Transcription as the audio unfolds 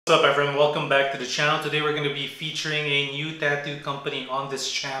What's up everyone, welcome back to the channel. Today we're going to be featuring a new tattoo company on this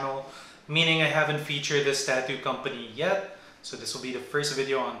channel, meaning I haven't featured this tattoo company yet, so this will be the first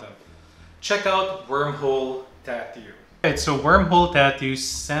video on them. Check out Wormhole Tattoo. Alright, so Wormhole Tattoo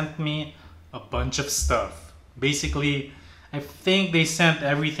sent me a bunch of stuff. Basically, I think they sent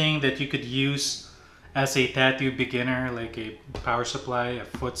everything that you could use as a tattoo beginner, like a power supply, a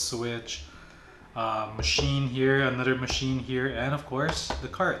foot switch, machine here, another machine here, and of course the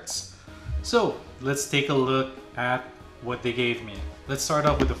cards. So let's take a look at what they gave me. Let's start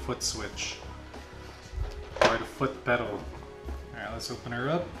off with the foot switch or the foot pedal. Alright, let's open her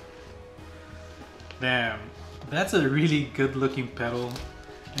up. Damn, that's a really good looking pedal,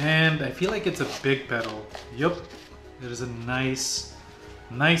 and I feel like it's a big pedal. Yup, it is a nice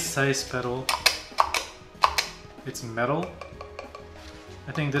size pedal. It's metal.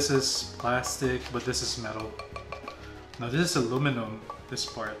 I think this is plastic, but this is metal. Now this is aluminum, this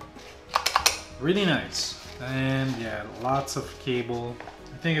part. Really nice. And yeah, lots of cable.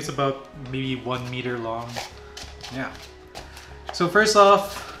 I think it's about maybe 1 meter long. Yeah. So first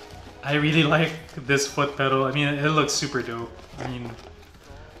off, I really like this foot pedal. I mean, it looks super dope. I mean,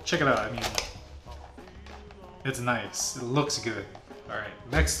 check it out. I mean, it's nice. It looks good. Alright,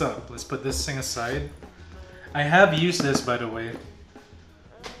 next up, let's put this thing aside. I have used this, by the way,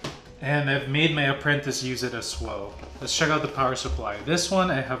 and I've made my apprentice use it as well. Let's check out the power supply. This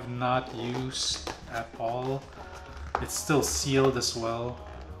one I have not used at all. It's still sealed as well.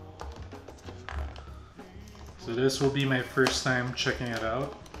 So this will be my first time checking it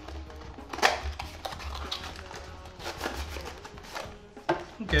out.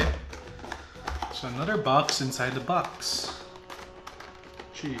 Okay. So another box inside the box.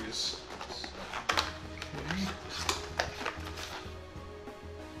 Jeez. Okay.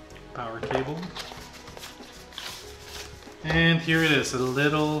 Power cable. And here it is, a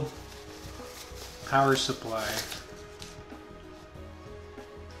little power supply.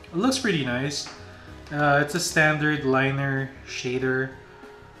 It looks pretty nice. It's a standard liner shader.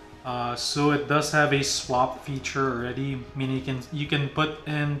 So it does have a swap feature already, meaning you can put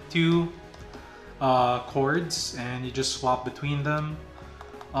in two cords and you just swap between them.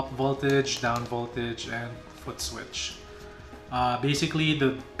 Up voltage, down voltage, and foot switch. Basically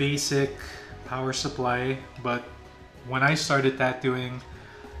the basic power supply, but when I started tattooing,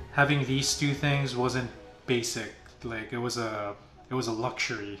 having these two things wasn't basic. Like it was a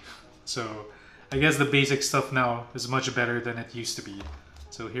luxury. So I guess the basic stuff now is much better than it used to be.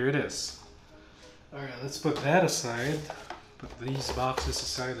 So here it is. Alright, let's put that aside. Put these boxes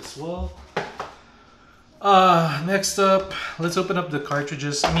aside as well. Next up, let's open up the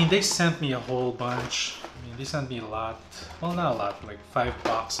cartridges. I mean, they sent me a whole bunch. I mean, they sent me a lot. Well, not a lot, like 5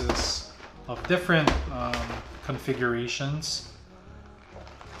 boxes of different configurations.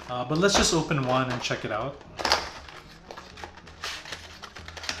 But let's just open one and check it out.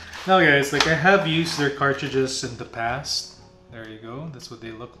 Now guys, like I have used their cartridges in the past. There you go, that's what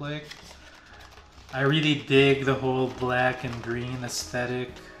they look like. I really dig the whole black and green aesthetic.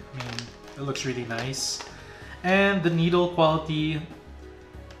 I mean, it looks really nice. And the needle quality,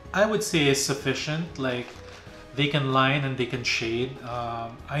 I would say, is sufficient. Like, they can line and they can shade.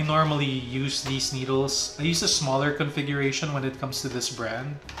 I normally use these needles. I use a smaller configuration when it comes to this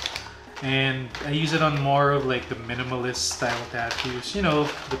brand. And I use it on more of like the minimalist style tattoos. You know,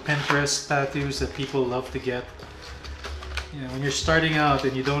 the Pinterest tattoos that people love to get. You know, when you're starting out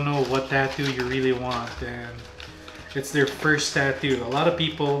and you don't know what tattoo you really want and it's their first tattoo. A lot of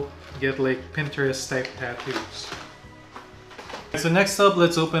people get like Pinterest type tattoos. So next up,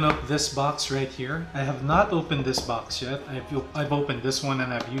 let's open up this box right here. I have not opened this box yet. I've opened this one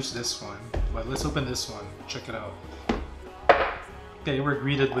and I've used this one, but let's open this one. Check it out. Okay, we're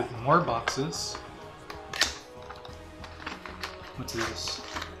greeted with more boxes. What's this?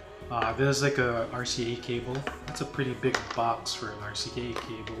 This is like a RCA cable. That's a pretty big box for an RCA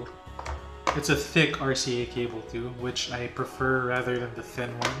cable. It's a thick RCA cable too, which I prefer rather than the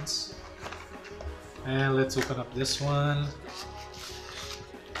thin ones. And let's open up this one.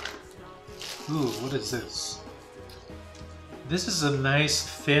 Ooh, what is this? This is a nice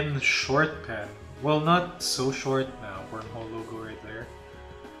thin short pen. Well, not so short now. Wormhole logo right there.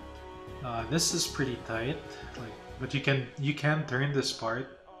 This is pretty tight, like, but you can turn this part.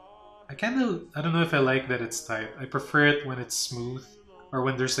 I don't know if I like that it's tight. I prefer it when it's smooth or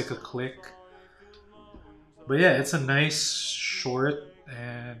when there's like a click. But yeah, it's a nice short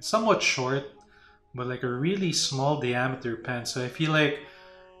and somewhat short, but like a really small diameter pen. So I feel like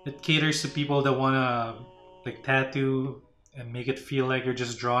it caters to people that wanna like tattoo and make it feel like you're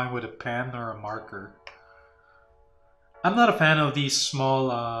just drawing with a pen or a marker. I'm not a fan of these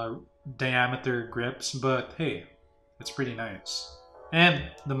small diameter grips, but hey, it's pretty nice. And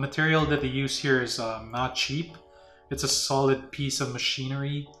the material that they use here is not cheap. It's a solid piece of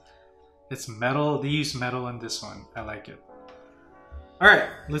machinery. It's metal. They use metal in this one. I like it. Alright,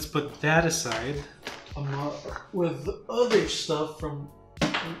 let's put that aside. I'm not with the other stuff from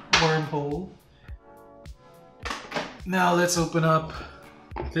Wormhole. Now let's open up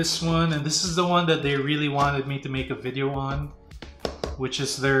this one, and this is the one that they really wanted me to make a video on, which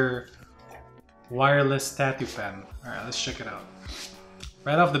is their wireless tattoo pen. Alright, let's check it out.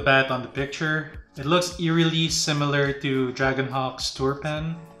 Right off the bat on the picture, it looks eerily similar to Dragonhawk's tour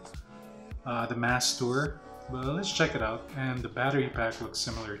pen, the Mass Tour. But let's check it out. And the battery pack looks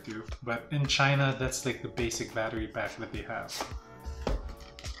similar too. But in China, that's like the basic battery pack that they have.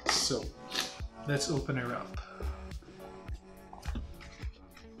 So let's open her up.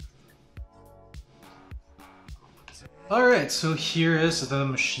 Alright, so here is the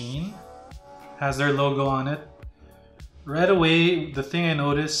machine. Has their logo on it. Right away, the thing I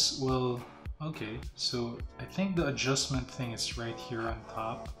noticed, well, okay, so I think the adjustment thing is right here on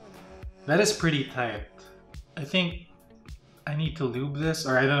top. That is pretty tight. I think I need to lube this,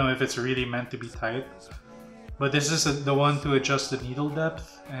 or I don't know if it's really meant to be tight. But this is the one to adjust the needle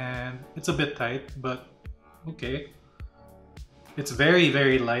depth, and it's a bit tight, but okay. It's very,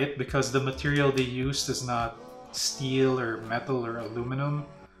 very light because the material they used is not steel or metal or aluminum.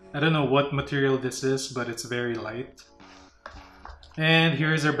 I don't know what material this is, but it's very light. And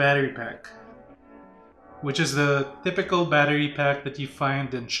here's our battery pack, which is the typical battery pack that you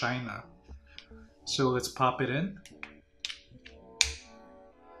find in China. So let's pop it in.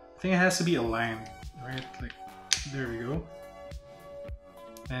 I think it has to be aligned, right? Like, there we go.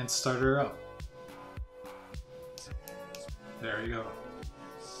 And start her up. There we go.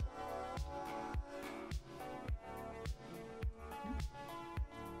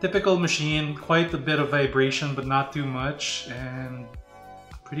 Typical machine, quite a bit of vibration, but not too much, and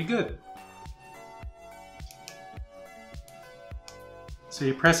pretty good. So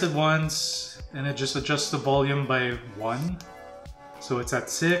you press it once, and it just adjusts the volume by 1. So it's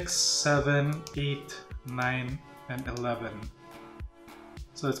at 6, 7, 8, 9, and 11.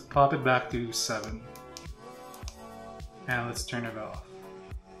 So let's pop it back to 7. And let's turn it off.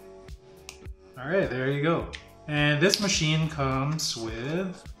 Alright, there you go. And this machine comes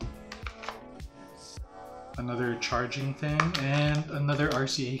with another charging thing and another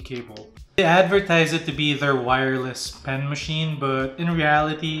RCA cable. They advertise it to be their wireless pen machine, but in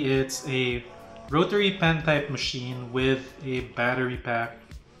reality it's a rotary pen type machine with a battery pack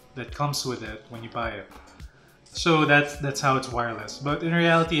that comes with it when you buy it. So that's how it's wireless. But in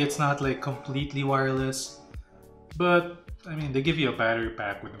reality it's not like completely wireless. But I mean, they give you a battery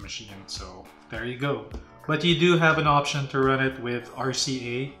pack with the machine, so there you go. But you do have an option to run it with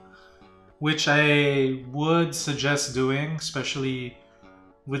RCA, which I would suggest doing, especially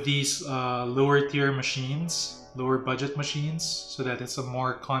with these lower tier machines, lower budget machines, so that it's a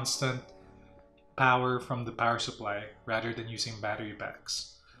more constant power from the power supply rather than using battery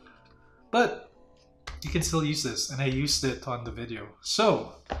packs. But you can still use this, and I used it on the video.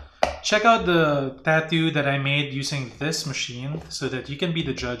 So check out the tattoo that I made using this machine so that you can be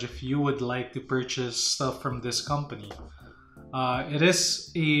the judge if you would like to purchase stuff from this company. It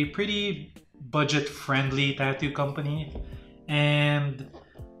is a pretty budget-friendly tattoo company, and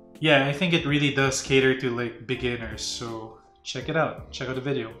yeah, I think it really does cater to like beginners, so check it out. Check out the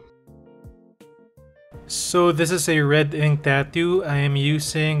video. So this is a red ink tattoo. I am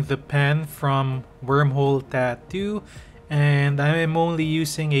using the pen from Wormhole Tattoo, and I am only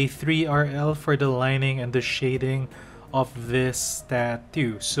using a 3RL for the lining and the shading of this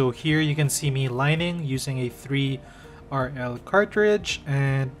tattoo. So here you can see me lining using a 3RL cartridge,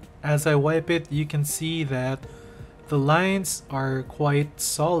 and as I wipe it you can see that the lines are quite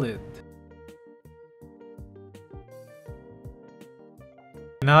solid.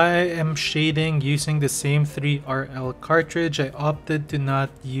 Now I am shading using the same 3RL cartridge. I opted to not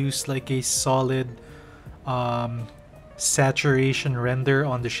use like a solid saturation render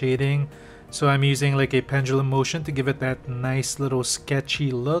on the shading, so I'm using like a pendulum motion to give it that nice little sketchy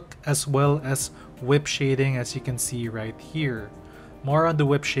look, as well as whip shading, as you can see right here. More on the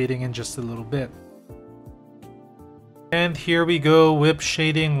whip shading in just a little bit. And here we go, whip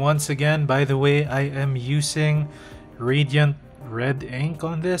shading once again. By the way, I am using Radiant red ink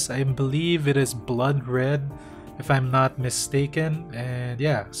on this. I believe it is blood red if I'm not mistaken. And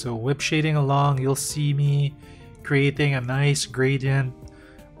yeah, so whip shading along, you'll see me creating a nice gradient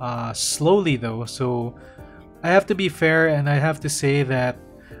slowly though. So I have to be fair, and I have to say that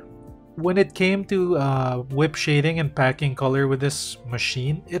when it came to whip shading and packing color with this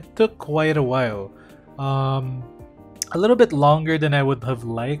machine, it took quite a while. A little bit longer than I would have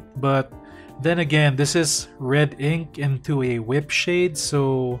liked, but then again, this is red ink into a whip shade,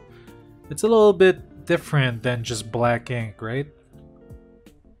 so it's a little bit different than just black ink, right?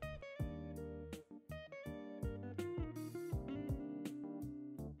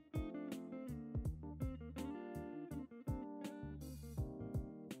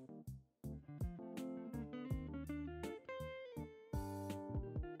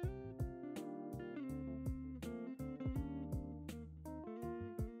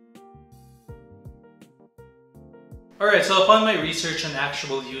 Alright, so upon my research and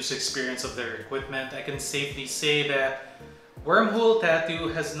actual use experience of their equipment, I can safely say that Wormhole Tattoo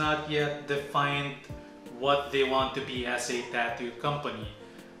has not yet defined what they want to be as a tattoo company.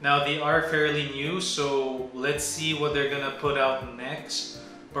 Now they are fairly new, so let's see what they're gonna put out next.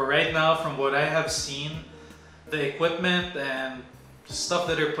 But right now, from what I have seen, the equipment and stuff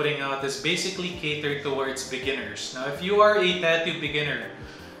that they're putting out is basically catered towards beginners. Now if you are a tattoo beginner,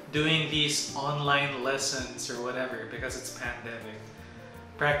 doing these online lessons or whatever because it's pandemic,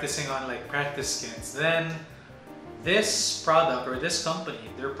 practicing on like practice skins, then this product or this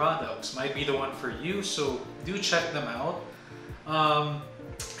company, their products might be the one for you, so do check them out.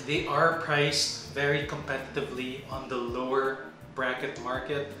 They are priced very competitively on the lower bracket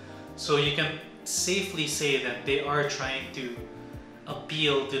market, so you can safely say that they are trying to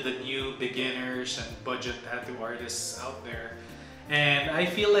appeal to the new beginners and budget tattoo artists out there. And I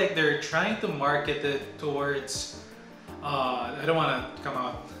feel like they're trying to market it towards, I don't want to come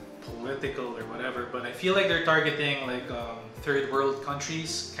out political or whatever, but I feel like they're targeting like third world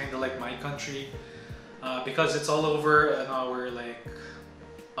countries, kind of like my country, because it's all over in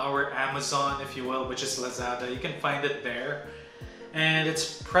our Amazon, if you will, which is Lazada. You can find it there, and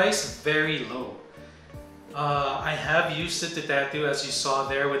it's priced very low. I have used it to tattoo, as you saw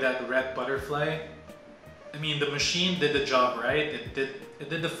there with that red butterfly. I mean, the machine did the job, right? It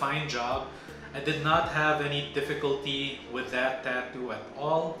did a fine job. I did not have any difficulty with that tattoo at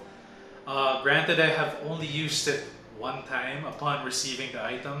all. Granted, I have only used it one time upon receiving the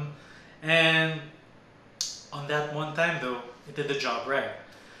item, and on that one time though, it did the job right.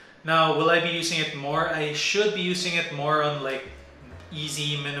 Now, will I be using it more? I should be using it more on like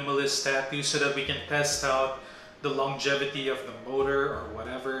easy minimalist tattoos so that we can test out the longevity of the motor or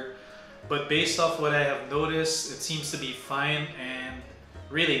whatever. But based off what I have noticed, it seems to be fine. And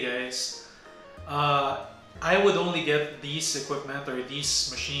really guys, I would only get these equipment or these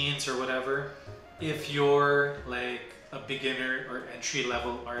machines or whatever if you're like a beginner or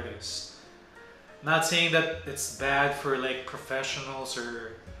entry-level artist. Not saying that it's bad for like professionals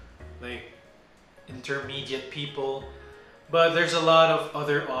or like intermediate people, but there's a lot of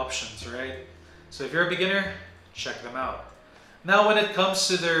other options, right? So if you're a beginner, check them out. Now when it comes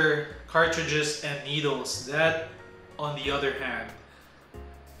to their cartridges and needles, that on the other hand,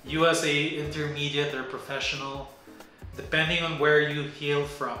 you as a intermediate or professional, depending on where you hail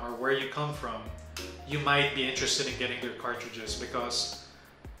from or where you come from, you might be interested in getting their cartridges because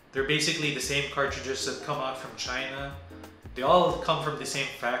they're basically the same cartridges that come out from China. They all come from the same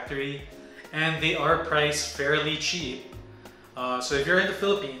factory and they are priced fairly cheap. So if you're in the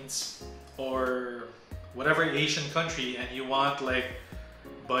Philippines or whatever Asian country and you want like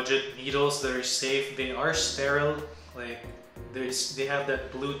budget needles that are safe, they are sterile, like they have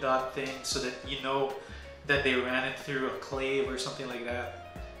that blue dot thing so that you know that they ran it through a clave or something like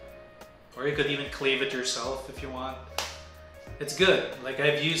that. Or you could even clave it yourself if you want. It's good. Like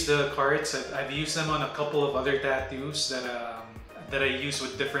I've used the carts, I've used them on a couple of other tattoos that I use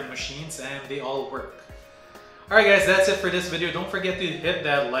with different machines and they all work. Alright guys, that's it for this video. Don't forget to hit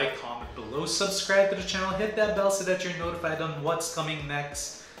that like, comment below, subscribe to the channel, hit that bell so that you're notified on what's coming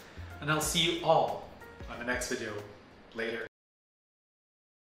next. And I'll see you all on the next video. Later.